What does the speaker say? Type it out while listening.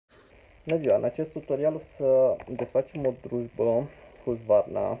Bună ziua! În acest tutorial o să desfacem o drujbă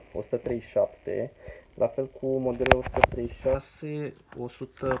Husqvarna 137, la fel cu modelele 136,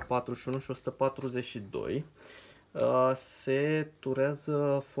 141 și 142. Se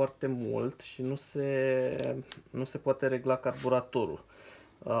turează foarte mult și nu se poate regla carburatorul.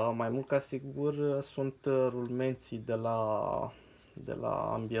 Mai mult ca sigur sunt rulmenții de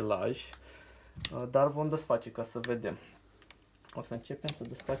la ambielaj, dar vom desface ca să vedem. O să începem să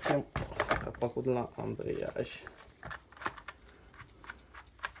desfacem capacul de la ambreiaj.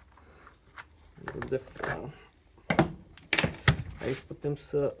 De frâu. Aici putem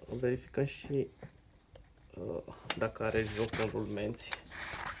să verificăm și dacă are joc în rulmenți.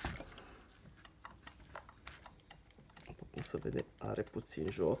 După cum se vede, are puțin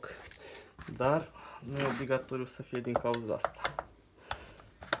joc, dar nu e obligatoriu să fie din cauza asta.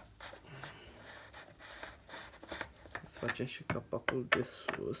 Facem și capacul de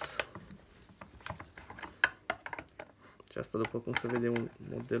sus. Și asta, după cum se vede, un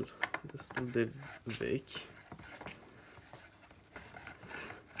model destul de vechi,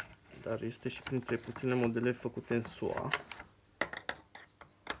 dar este și printre puține modele făcute în SUA.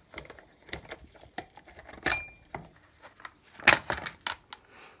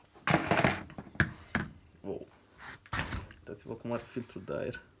 Wow. Uitați-vă cum are filtrul de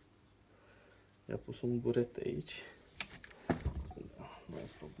aer. I-a pus un burete aici. Nu e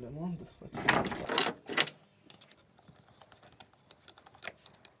problemă, desfacem.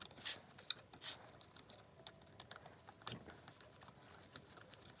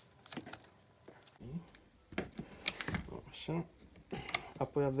 Așa.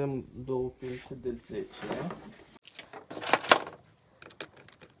 Apoi avem două pințe de 10.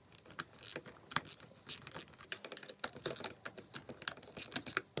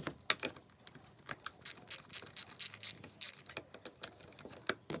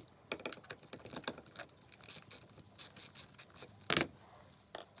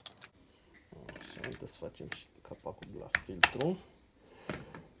 Desfacem și capacul de la filtru.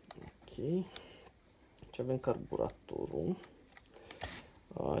 Ok. Aici avem carburatorul.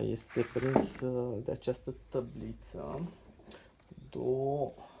 Este prins de această tabliță.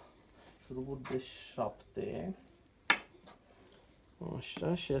 Două șuruburi de 7.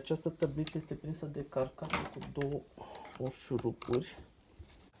 Așa, și această tabliță este prinsă de carcasă cu două șuruburi.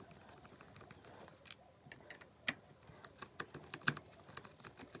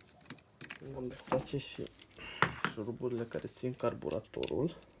 Vom desface și șuruburile care țin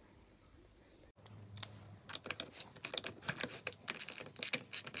carburatorul.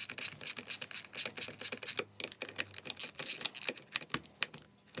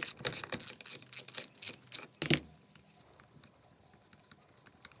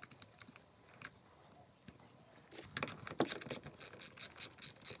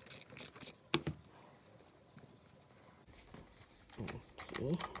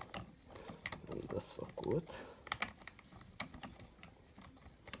 Ok. Am desfăcut.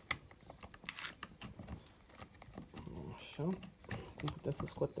 Așa. Cum putem să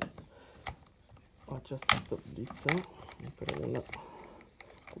scoatem această tabliță împreună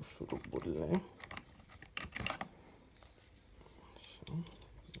cu șuruburile. Așa,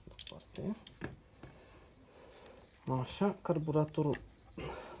 departe. Așa, carburatorul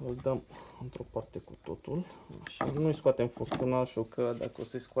îl dăm într-o parte cu totul. Așa, nu-i scoatem furtunașul, că dacă o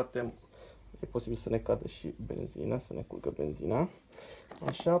să-i scoatem e posibil să ne cadă și benzina, să ne curgă benzina.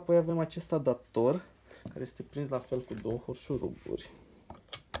 Așa, apoi avem acest adaptor care este prins la fel cu două șuruburi.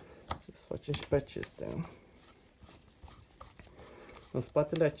 Desfacem și pe acestea. În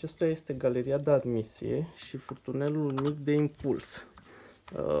spatele acestuia este galeria de admisie și furtunelul mic de impuls.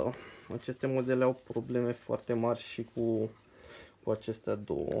 Aceste modele au probleme foarte mari și cu acestea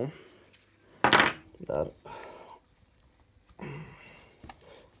două, dar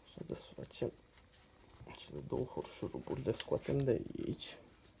așa, desfacem cele două șuruburi, le scoatem de aici.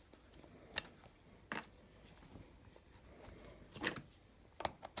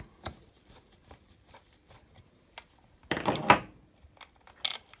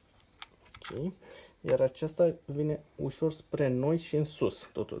 Okay. Iar aceasta vine ușor spre noi și în sus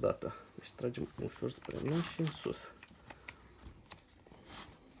totodată. Deci tragem ușor spre noi și în sus.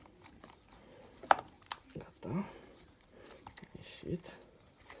 Gata. A ieșit.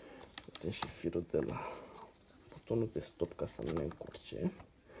 Putem și firul de la butonul de stop ca să nu ne încurce.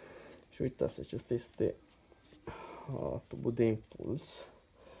 Și uitați, acesta este tubul de impuls.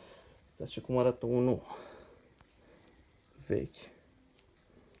 Uitați și cum arată unul vechi,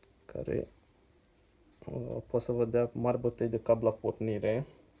 care poate să vă dea mari bătăi de cablu la pornire.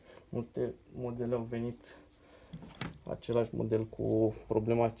 Multe modele au venit același model cu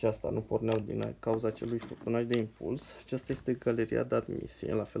problema aceasta, nu porneau din cauza acelui furtunaj de impuls. Aceasta este galeria de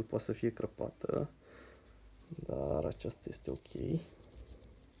admisie, la fel poate să fie crăpată, dar aceasta este ok.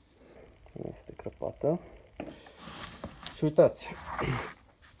 Nu este crăpată. Și uitați,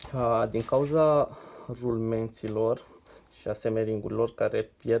 din cauza rulmenților și a semeringurilor care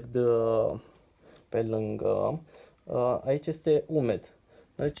pierd pe lângă, aici este umed.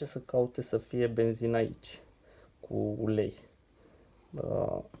 Nu are ce să caute să fie benzină aici cu ulei.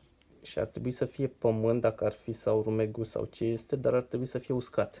 Și ar trebui să fie pământ dacă ar fi, sau rumegul sau ce este, dar ar trebui să fie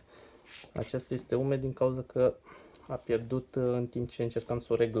uscat. Acesta este umed din cauza că a pierdut în timp ce încercam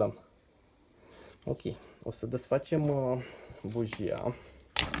să o reglăm. Ok, o să desfacem bujia.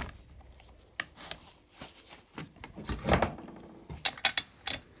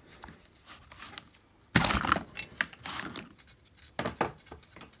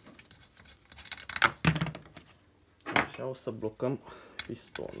 Așa, o să blocăm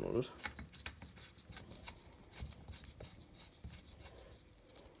pistonul.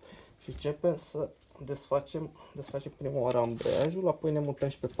 Și începem să desfacem prima oară ambreiajul, apoi ne mutăm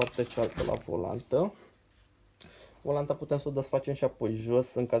și pe partea cealaltă la volantă. Volanta putem să o desfacem și apoi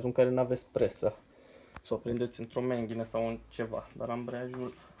jos în cazul în care nu aveți presă. Să o prindeți într-o menghină sau în ceva, dar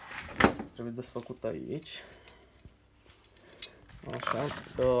ambreiajul trebuie desfăcut aici. Așa,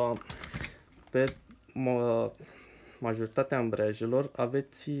 pe majoritatea ambreiajelor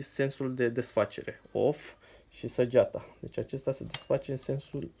aveți sensul de desfacere, off și săgeata. Deci acesta se desface în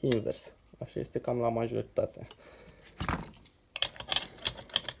sensul invers. Așa este cam la majoritate.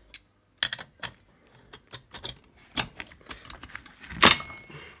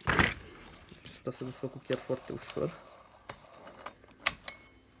 Acesta se desfăcu chiar foarte ușor.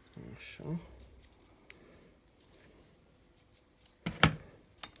 Așa.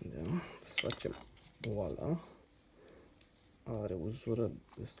 Da, desfacem oala. Are o uzură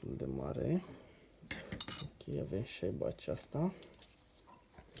destul de mare. Ok, avem șaiba aceasta.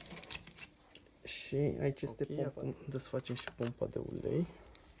 Și aici este pompa. Desfacem și pompa de ulei.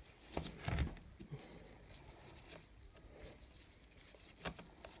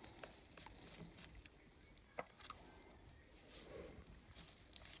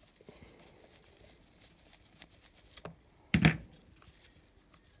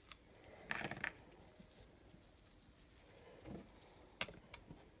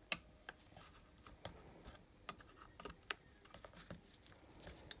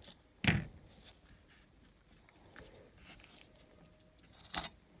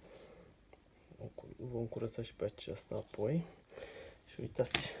 Vom curăța și pe aceasta apoi. Și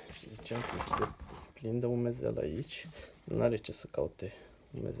uitați, ziceam că este plin de umezeală aici. Nu are ce să caute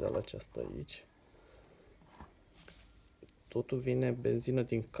umezeala aceasta aici. Totul vine, benzină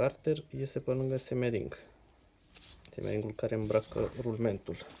din carter, iese pe lângă semering. Semeringul care îmbracă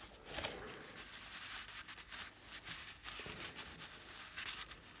rulmentul.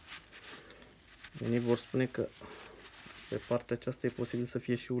 Unii vor spune că pe partea aceasta e posibil să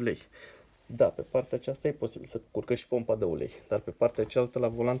fie și ulei. Da, pe partea aceasta e posibil să curcă și pompa de ulei, dar pe partea cealaltă la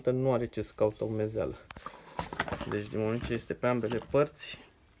volantă nu are ce să caută umezeală. Deci din moment ce este pe ambele părți,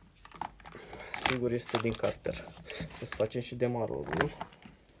 sigur este din carter. Să facem și demarorul.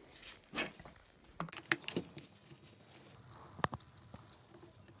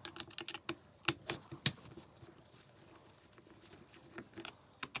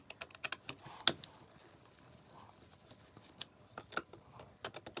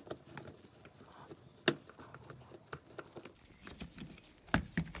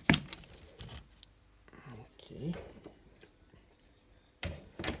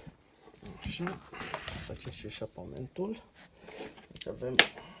 Așa, facem și eșapamentul. Deci avem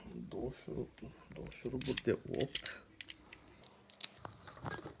două șuruburi de 8.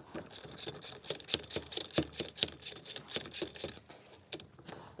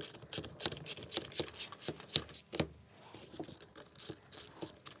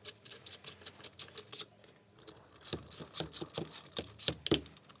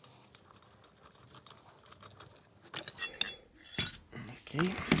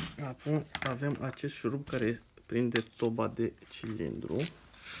 Acum avem acest șurub care prinde toba de cilindru.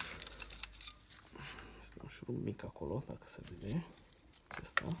 Este un șurub mic acolo, dacă se vede.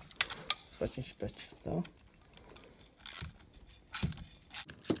 Acesta. Să facem și pe acesta.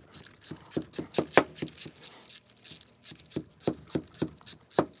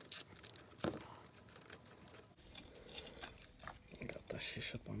 Gata și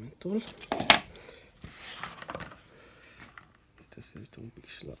eșapamentul. Să ne uităm un pic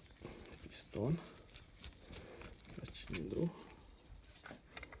și la piston, la cilindru.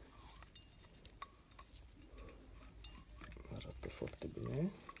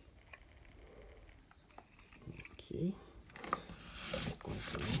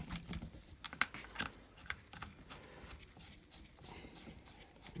 Continuăm.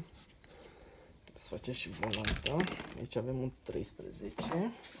 Desfacem și volanta. Aici avem un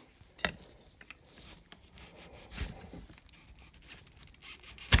 13.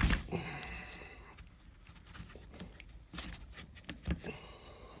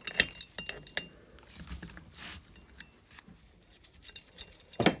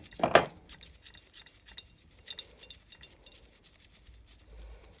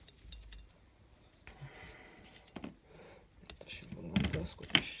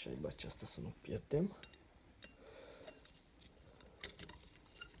 Scoatem și șaiba aceasta să nu pierdem.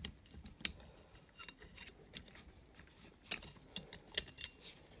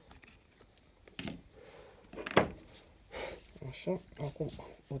 Așa, acum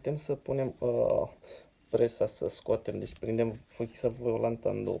putem să punem presa să scoatem, deci prindem fixa volanta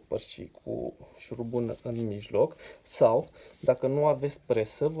în două părți și cu șurubul în mijloc, sau dacă nu aveți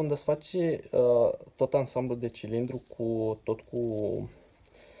presă, vom desface tot ansamblul de cilindru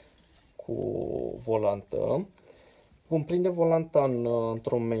cu volantă. Vom prinde volanta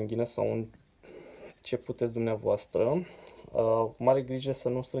într-o menghină sau în ce puteți dumneavoastră. Mare grijă să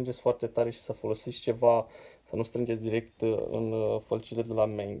nu strângeți foarte tare și să folosiți ceva, să nu strângeți direct în fălcile de la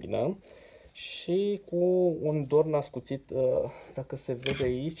menghină. Și cu un dorn ascuțit, dacă se vede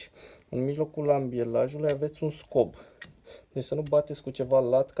aici, în mijlocul ambielajului aveți un scob. Deci să nu bateți cu ceva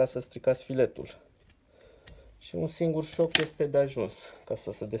lat ca să stricați filetul. Și un singur șoc este de ajuns ca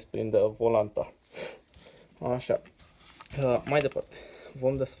să se desprindă volanta. Așa. Mai departe.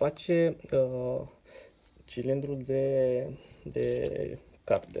 Vom desface cilindrul de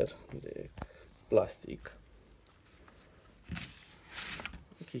carter, de plastic.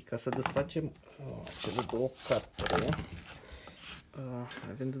 Ok, ca să desfacem cele două cartere,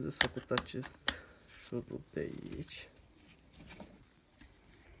 avem de desfăcut acest șurub de aici.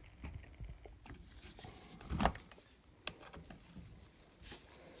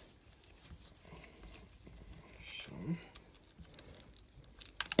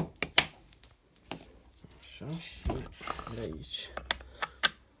 Așa, și de aici.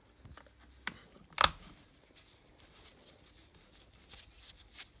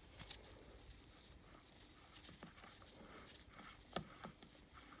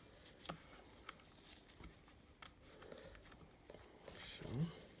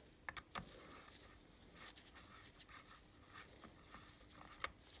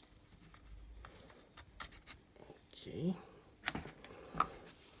 Ok.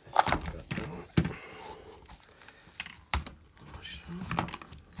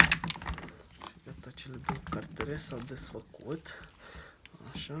 Cele două cartere s-au desfăcut.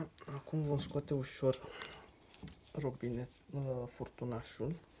 Așa, acum vom scoate ușor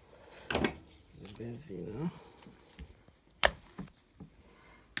furtunașul de benzină.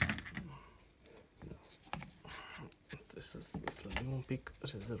 Trebuie să slăbim un pic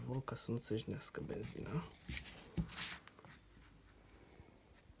rezervorul ca să nu țâșnească benzina.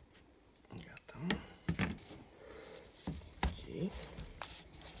 Gata. Ok.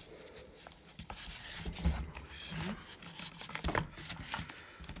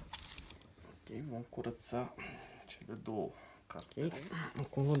 Vom curăța cele două cartere. Okay.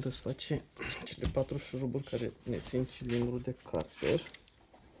 Acum vom desface cele 4 șuruburi care ne țin cilindrul de carter.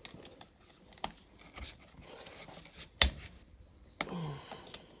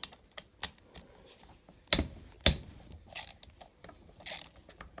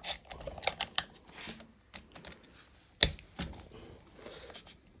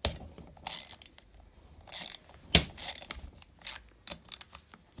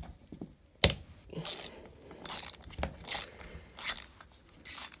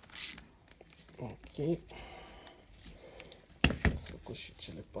 Ok, să cu și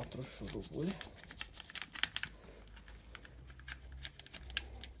cele 4 șuruburi.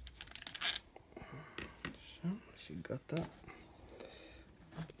 Așa, și gata.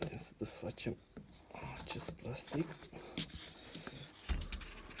 Putem să desfacem acest plastic.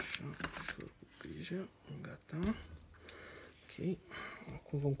 Așa, ușor cu grijă. Gata. Ok,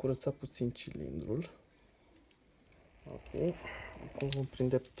 acum vom curăța puțin cilindrul. Ok, acum vom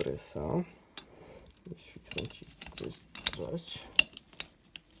prinde presa. Deci fixăm și tragi.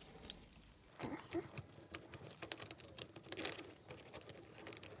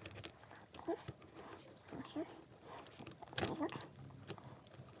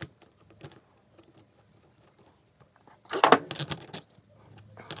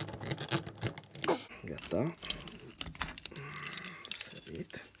 Gata.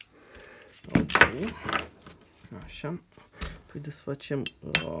 Sărit. Ok. Așa. Păi desfacem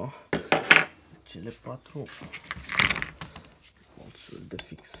cele 4 colțuri de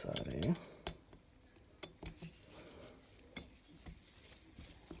fixare.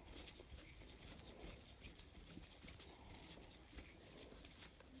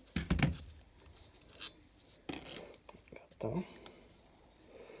 Gata.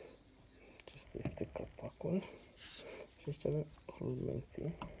 Acesta este capacul. Și aici avem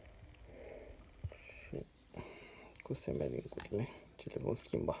rulmenții și cu semeringurile ce le vom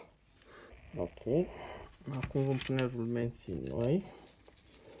schimba. Ok. Acum vom pune rulmenții noi.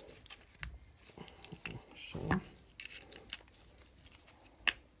 Așa.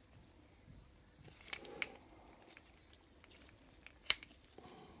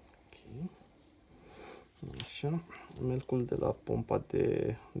 Ok. Așa. Melcul de la pompa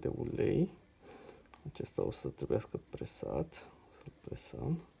de ulei. Acesta o să trebuiască presat. Să-l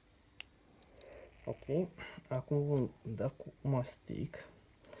presăm. Ok. Acum vom da cu mastic.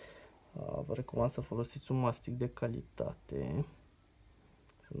 Vă recomand să folosiți un mastic de calitate,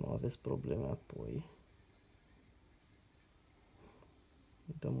 să nu aveți probleme apoi.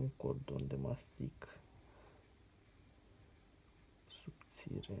 Dăm un cordon de mastic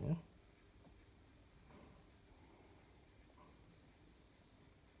subțire.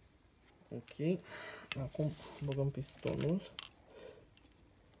 Ok. Acum băgăm pistonul.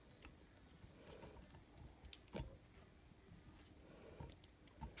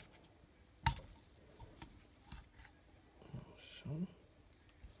 Fixăm.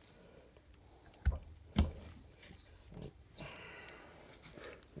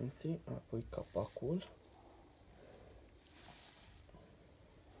 Apoi capacul.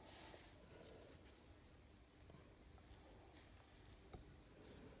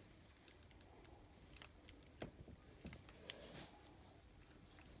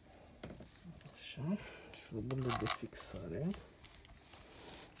 Așa. Șuruburile de fixare.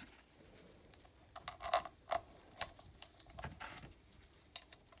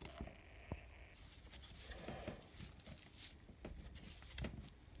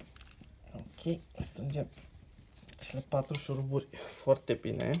 Ok, strângem cele 4 șuruburi foarte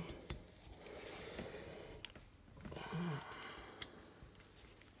bine.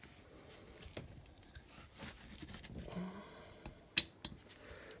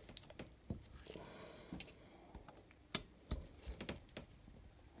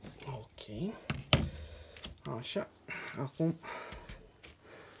 Ok. Așa, acum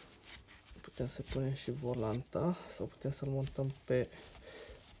putem să punem și volanta sau putem să-l montăm pe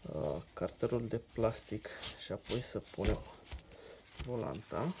carterul de plastic și apoi să punem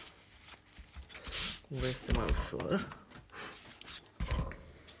volanta. Cum este mai ușor.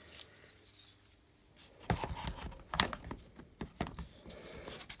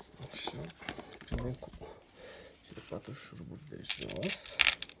 Așa, punem cu cele 4 șuruburi de jos.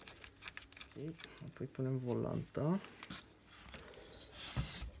 Okay. Apoi punem volanta.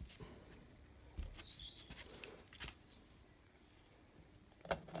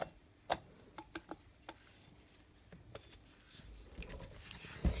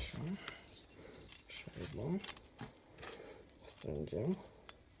 Strângem.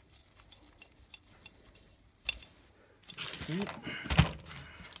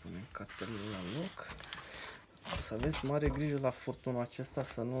 Punem cartelul la loc. Să aveți mare grijă la furtunul acesta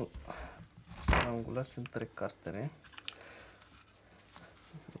să nu angulați între cartere.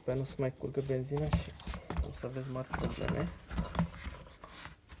 După aia nu se mai curgă benzina și o să aveți mari probleme.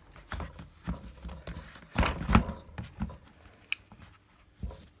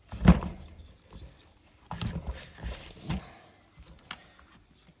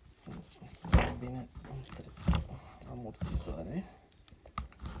 Bine între amortizoare.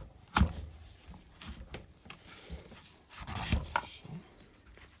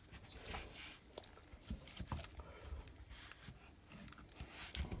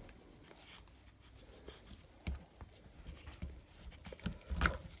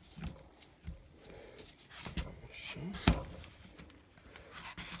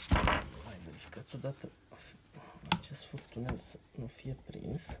 Mai verificați odată acest furtunel să nu fie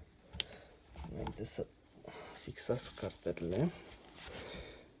prins înainte să fixați carterele.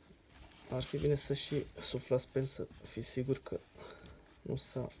 Ar fi bine să și suflați pe el să fiți sigur că nu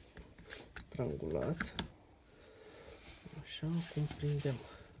s-a strangulat. Așa, acum prindem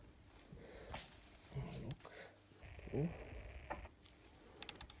în loc.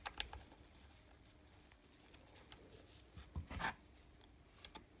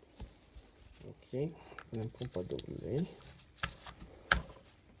 Ok, punem pompa de ulei,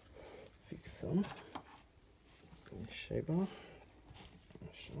 fixăm șaiba,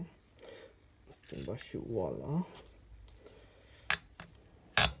 așa, schimba și oala,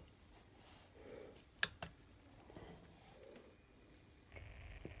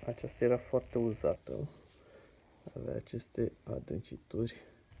 Aceasta era foarte uzată. Avea aceste adâncituri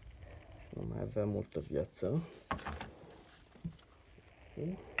și nu mai avea multă viață.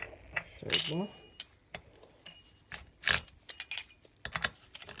 Șaibă.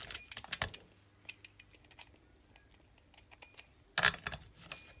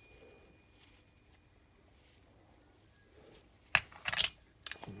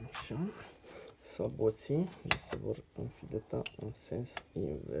 Așa. Saboții se vor înfileta în sens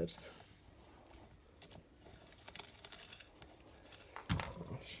invers.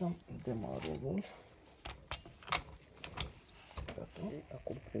 Așa, demarorul. Gata.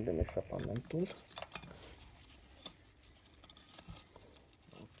 Acum prindem eșapamentul.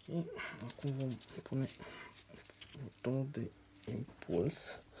 Ok, acum vom pune butonul de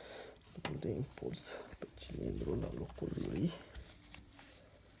impuls. Butonul de impuls pe cilindru la locul lui.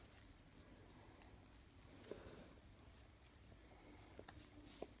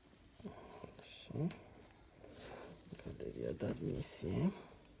 Așa. Galeria de admisie.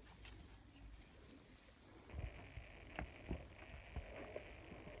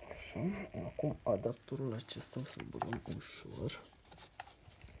 Așa. Acum adaptorul acesta o să-l băgăm ușor.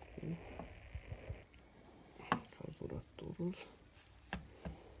 Carburatorul.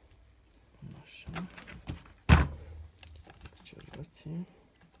 Așa. Observație.